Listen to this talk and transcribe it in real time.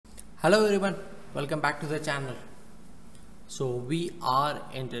Hello everyone, welcome back to the channel. So we are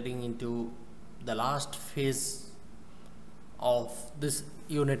entering into the last phase of this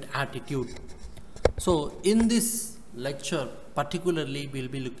unit attitude. So in this lecture particularly we'll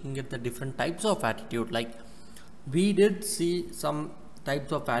be looking at the different types of attitude. Like we did see some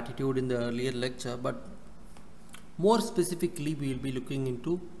types of attitude in the earlier lecture, but more specifically we will be looking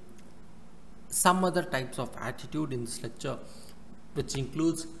into some other types of attitude in this lecture, which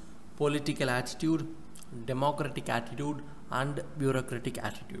includes political attitude, democratic attitude and bureaucratic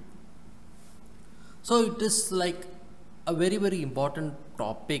attitude. So it is like a very important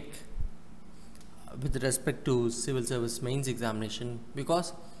topic with respect to civil service mains examination,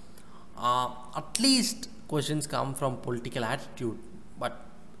 because at least questions come from political attitude, but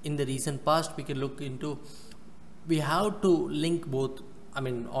in the recent past we have to link both,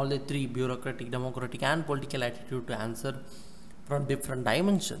 all the three: bureaucratic, democratic and political attitude, to answer from different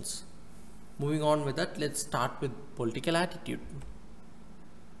dimensions. Moving on with that, let's start with political attitude.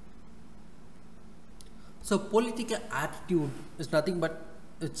 So political attitude is nothing but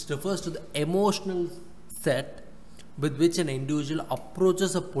it refers to the emotional set with which an individual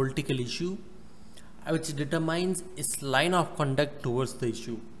approaches a political issue, which determines its line of conduct towards the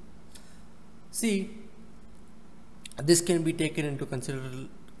issue. See, this can be taken into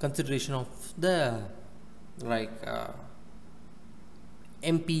consideration of the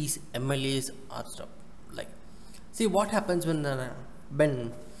MPs, MLAs or stuff. Like, see what happens when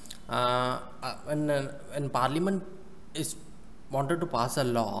Parliament is wanted to pass a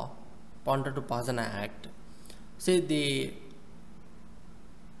law, wanted to pass an act. Say they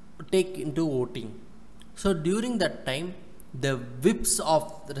take into voting. So during that time, the whips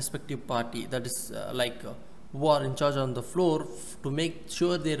of the respective party, that is who are in charge on the floor, to make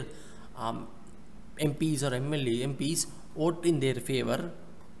sure their MPs or MPs vote in their favor,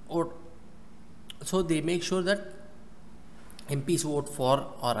 or so they make sure that MPs vote for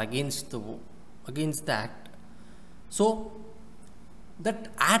or against the act. So that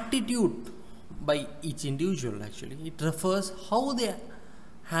attitude by each individual, actually it refers how they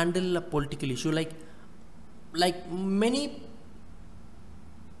handle a political issue. Like many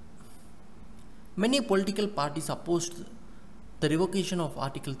political parties opposed the revocation of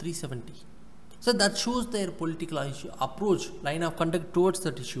Article 370. So that shows their political issue approach, line of conduct towards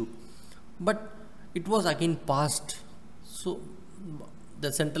that issue. But it was again passed. So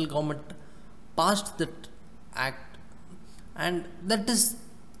the central government passed that act, and that is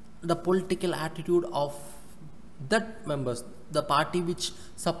the political attitude of that members, the party which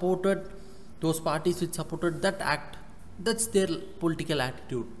supported, those parties which supported that act. That's their political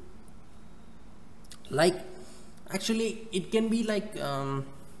attitude. Like, actually it can be like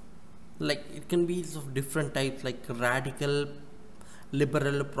it can be of different types, like radical,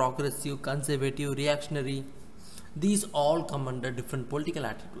 liberal, progressive, conservative, reactionary. These all come under different political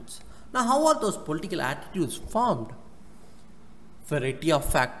attitudes. Now, how are those political attitudes formed? Variety of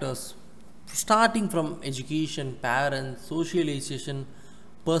factors, starting from education, parents, socialization,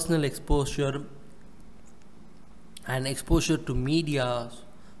 personal exposure and exposure to media.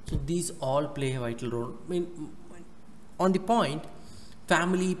 So these all play a vital role. On the point,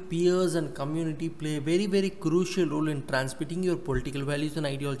 family, peers and community play a very crucial role in transmitting your political values and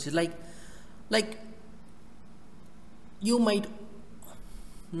ideologies. Like you might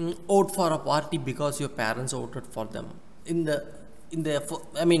vote for a party because your parents voted for them.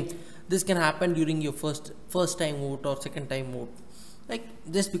 This can happen during your first time vote or second time vote. Like,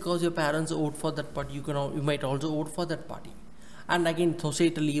 just because your parents vote for that party, you might also vote for that party. And again,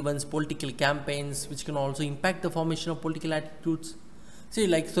 societal events, political campaigns, which can also impact the formation of political attitudes. See,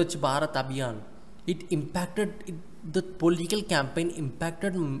 like Swachh Bharat Abhiyan, the political campaign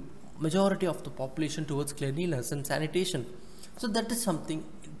impacted majority of the population towards cleanliness and sanitation. So that is something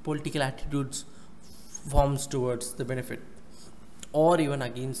political attitudes forms towards the benefit or even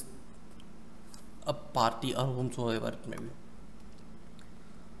against a party or whomsoever it may be.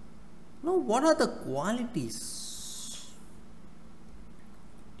 Now, what are the qualities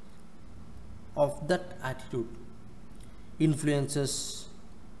of that attitude? Influences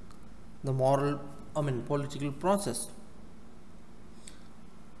the political process.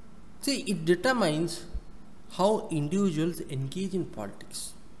 See, it determines how individuals engage in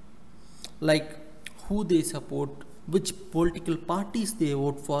politics, like who they support, which political parties they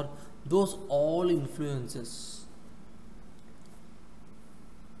vote for. Those all influences.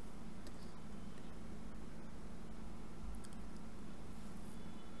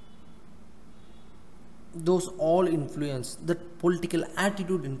 Those all influence, that political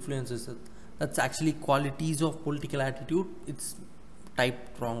attitude influences it. That's actually qualities of political attitude. It's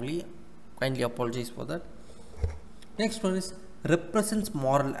typed wrongly. Kindly apologize for that. Next one is represents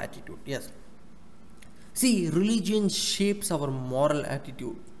moral attitude. Yes. See, religion shapes our moral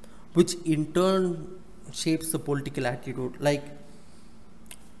attitude, which in turn shapes the political attitude. Like,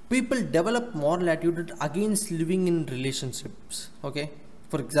 people develop moral attitude against living in relationships. Okay.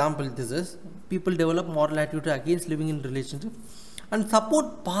 For example, this is people develop moral attitude against living in relationship and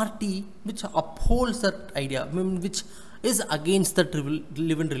support party which upholds that idea, which is against that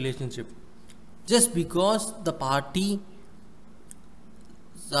live in relationship. Just because the party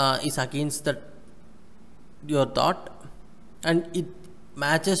is against that your thought and it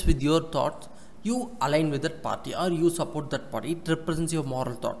matches with your thoughts, you align with that party or you support that party. It represents your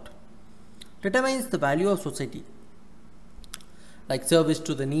moral thought. Determines the value of society, like service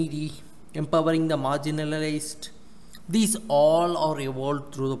to the needy, empowering the marginalized. These all are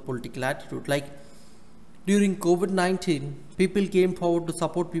evolved through the political attitude. Like during COVID-19, people came forward to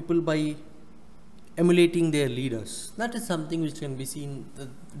support people by emulating their leaders. That is something which can be seen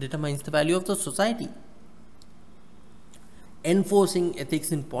determines the value of the society. Enforcing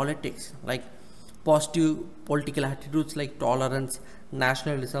ethics in politics, like positive political attitudes like tolerance,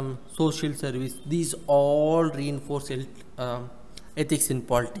 nationalism, social service. These all reinforce ethics in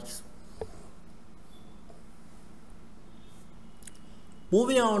politics.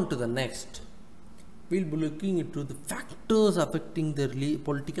 Moving on to the next, we'll be looking into the factors affecting the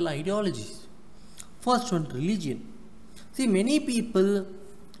political ideologies. First one, religion. See, many people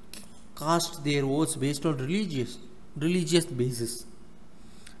cast their votes based on religious basis.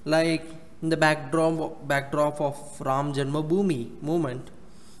 Like in the backdrop of Ram Janmabhoomi movement,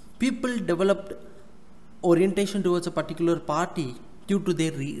 people developed orientation towards a particular party due to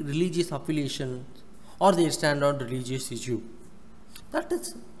their religious affiliation or their stand on religious issue. That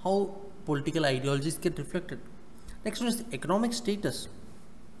is how political ideologies get reflected. Next one is economic status.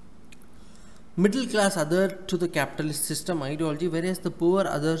 Middle class adhere to the capitalist system ideology, whereas the poor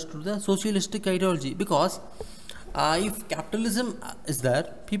adheres to the socialistic ideology. Because if capitalism is there,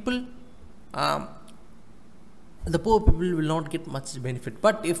 people, the poor people will not get much benefit.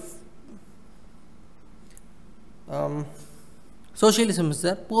 But if socialism is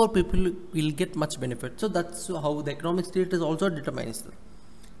there, poor people will get much benefit. So that's how the economic status also determines that.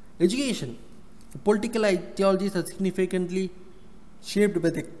 Education. The political ideologies are significantly shaped by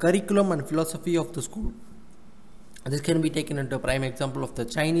the curriculum and philosophy of the school. This can be taken into a prime example of the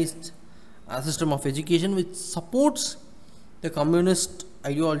Chinese system of education, which supports the communist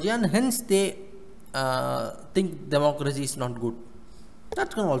ideology, and hence they think democracy is not good.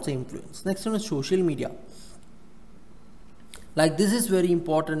 That can also influence. Next one is social media. Like, this is very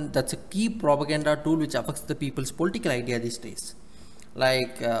important. That's a key propaganda tool which affects the people's political idea these days.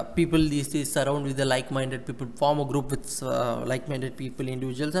 Like people these days surround with the like-minded people, form a group with like-minded people,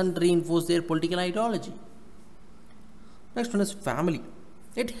 individuals, and reinforce their political ideology. Next one is family.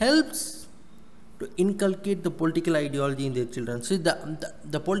 It helps to inculcate the political ideology in their children. So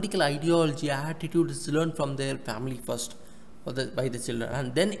the political ideology attitude is learned from their family first by the children,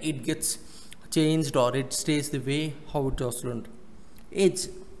 and then it gets changed or it stays the way how it was learned. Age.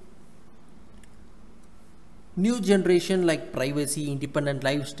 New generation like privacy, independent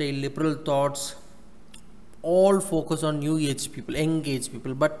lifestyle, liberal thoughts, all focus on new age people, young age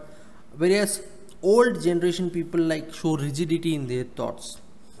people. But whereas old generation people like show rigidity in their thoughts.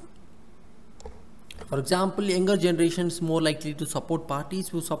 For example, younger generation is more likely to support parties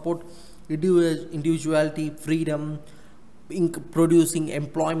who support individuality, freedom, producing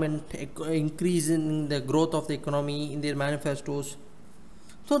employment, increasing the growth of the economy in their manifestos.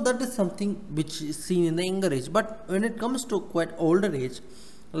 So that is something which is seen in the younger age. But when it comes to quite older age,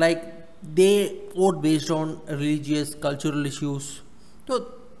 like they vote based on religious, cultural issues.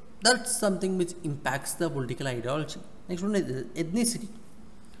 So that's something which impacts the political ideology. Next one is ethnicity.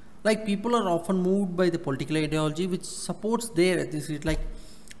 Like people are often moved by the political ideology which supports their ethnicity. Like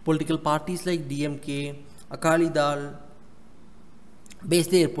political parties like DMK, Akali Dal base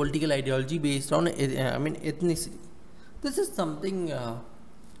their political ideology based on ethnicity. This is something.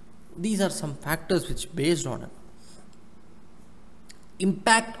 These are some factors which based on it.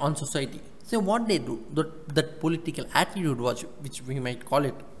 Impact on society. So what they do, that political attitude which we might call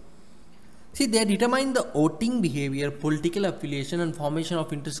it. See, they determine the voting behavior, political affiliation and formation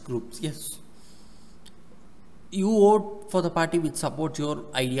of interest groups. Yes. You vote for the party which supports your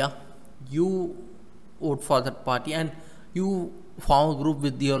idea. You vote for that party and you form a group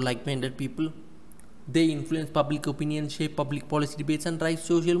with your like-minded people. They influence public opinion, shape public policy debates and drive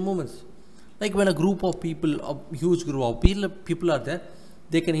social movements. Like when a group of people, a huge group of people are there,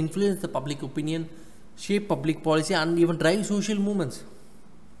 they can influence the public opinion shape public policy, and even drive social movements.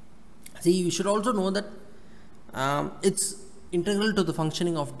 See, you should also know that it's integral to the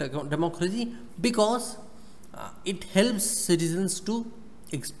functioning of democracy, because it helps citizens to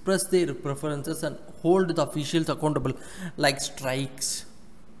express their preferences and hold the officials accountable, like strikes,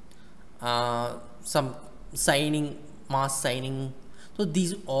 some signing, mass signing. So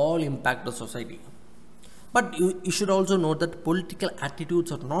these all impact the society. But you should also know that political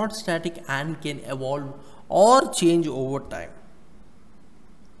attitudes are not static and can evolve or change over time.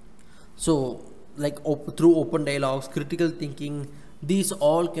 So, like through open dialogues, critical thinking, these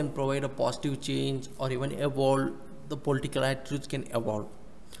all can provide a positive change or even evolve. The political attitudes can evolve.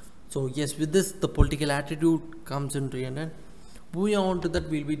 So yes, with this, the political attitude comes into an end. Moving on to that,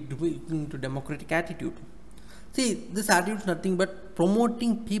 we'll be looking to democratic attitude. See, this attitude is nothing but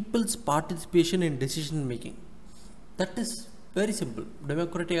promoting people's participation in decision making. That is very simple.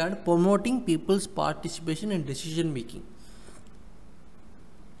 Democratic attitude, promoting people's participation in decision making.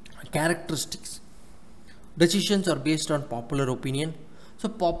 Characteristics. Decisions are based on popular opinion. So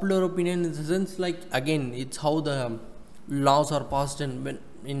popular opinion in the sense, like, again, it's how the laws are passed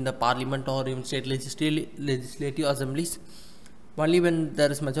in the parliament or even state legislative assemblies. Only when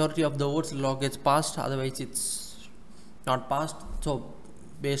there is majority of the votes, the law gets passed, otherwise it's not passed. So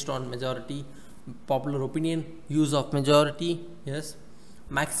based on majority, popular opinion, use of majority, yes.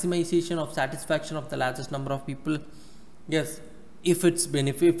 Maximization of satisfaction of the largest number of people, yes. If it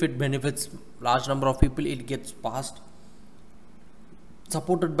benefits large number of people, it gets passed.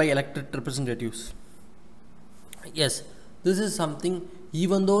 Supported by elected representatives. Yes, this is something,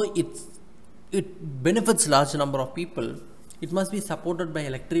 even though it benefits large number of people, it must be supported by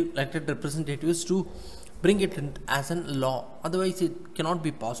elected representatives to bring it in as a law. Otherwise, it cannot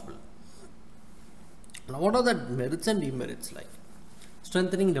be possible. Now, what are the merits and demerits? Like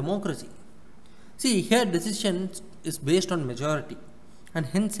strengthening democracy. See, here decision is based on majority, and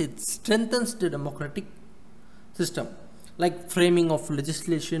hence it strengthens the democratic system, like framing of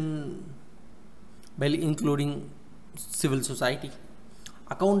legislation by including civil society.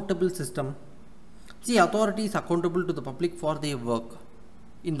 Accountable system. See, authority is accountable to the public for their work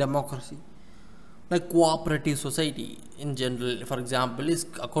in democracy. Like cooperative society in general, for example, is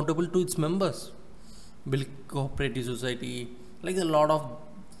accountable to its members. Build cooperative society, like a lot of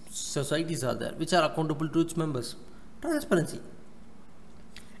societies are there which are accountable to its members. Transparency.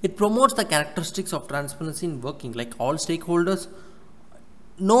 It promotes the characteristics of transparency in working, like all stakeholders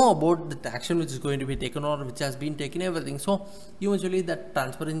know about the action which is going to be taken or which has been taken, everything. So usually that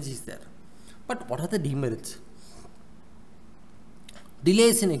transparency is there. But what are the demerits?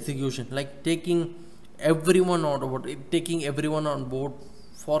 Delays in execution, like taking everyone on board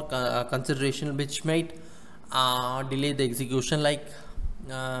for consideration, which might delay the execution, like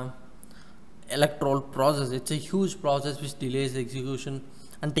electoral process. It's a huge process which delays execution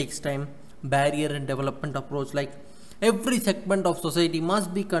and takes time. Barrier and development approach, like every segment of society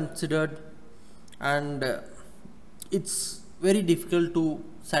must be considered, and it's very difficult to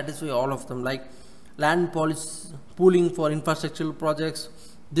satisfy all of them. Like land policy pooling for infrastructural projects,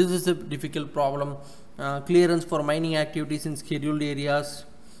 this is a difficult problem. Clearance for mining activities in scheduled areas,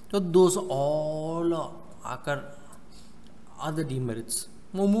 so those all occur are the demerits.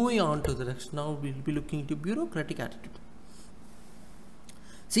 Now moving on to the next, now we'll be looking into bureaucratic attitude.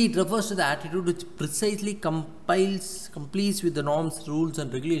 See, it refers to the attitude which precisely complies with the norms, rules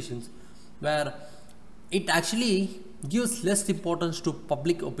and regulations, where it actually gives less importance to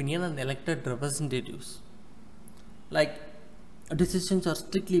public opinion and elected representatives. Like decisions are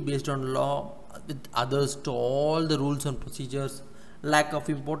strictly based on law, with others to all the rules and procedures. Lack of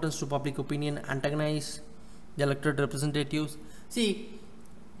importance to public opinion antagonize the elected representatives. See,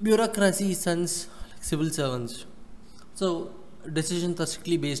 bureaucracy sends like civil servants. So decisions are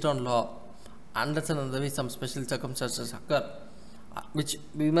strictly based on law, unless and otherwise some special circumstances occur, which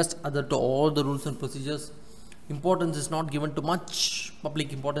we must adhere to all the rules and procedures. Importance is not given to much,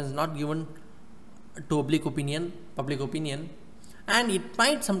 public importance is not given to public opinion, and it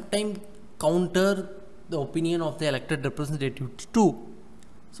might sometimes counter the opinion of the elected representatives too.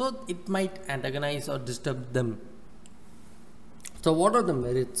 So it might antagonize or disturb them. So what are the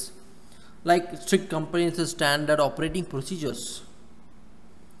merits? Like strict compliance with standard operating procedures.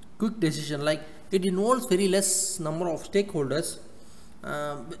 Quick decision, like it involves very less number of stakeholders,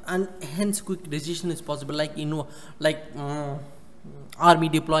 and hence quick decision is possible. Like army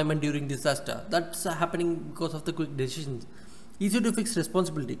deployment during disaster, that's happening because of the quick decisions. Easy to fix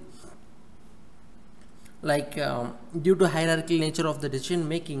responsibility, like due to hierarchical nature of the decision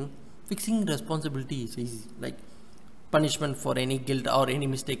making, fixing responsibility is easy, like punishment for any guilt or any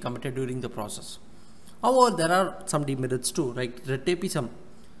mistake committed during the process. However, there are some demerits too, like red tapeism.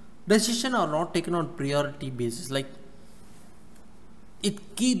 Decisions are not taken on priority basis. Like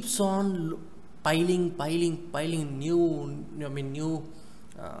it keeps on piling new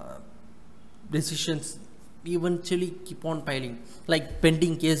uh, decisions eventually keep on piling, like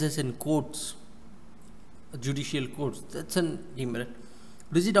pending cases in courts, judicial courts. That's an demerit.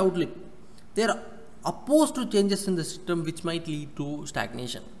 Rigid outlook. They are opposed to changes in the system which might lead to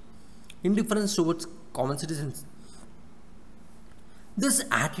stagnation. Indifference towards common citizens. This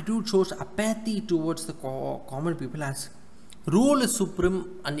attitude shows apathy towards the common people, as rule is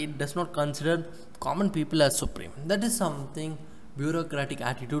supreme and it does not consider common people as supreme. That is something bureaucratic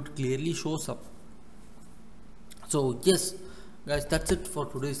attitude clearly shows up. So yes, guys, that's it for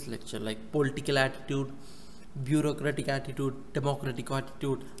today's lecture. Like political attitude, bureaucratic attitude, democratic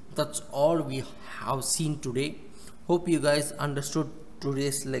attitude. That's all we have seen today. Hope you guys understood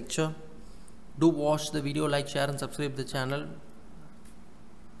today's lecture. Do watch the video, like, share and subscribe the channel.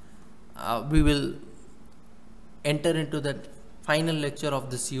 We will enter into the final lecture of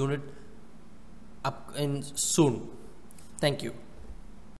this unit up in soon. Thank you.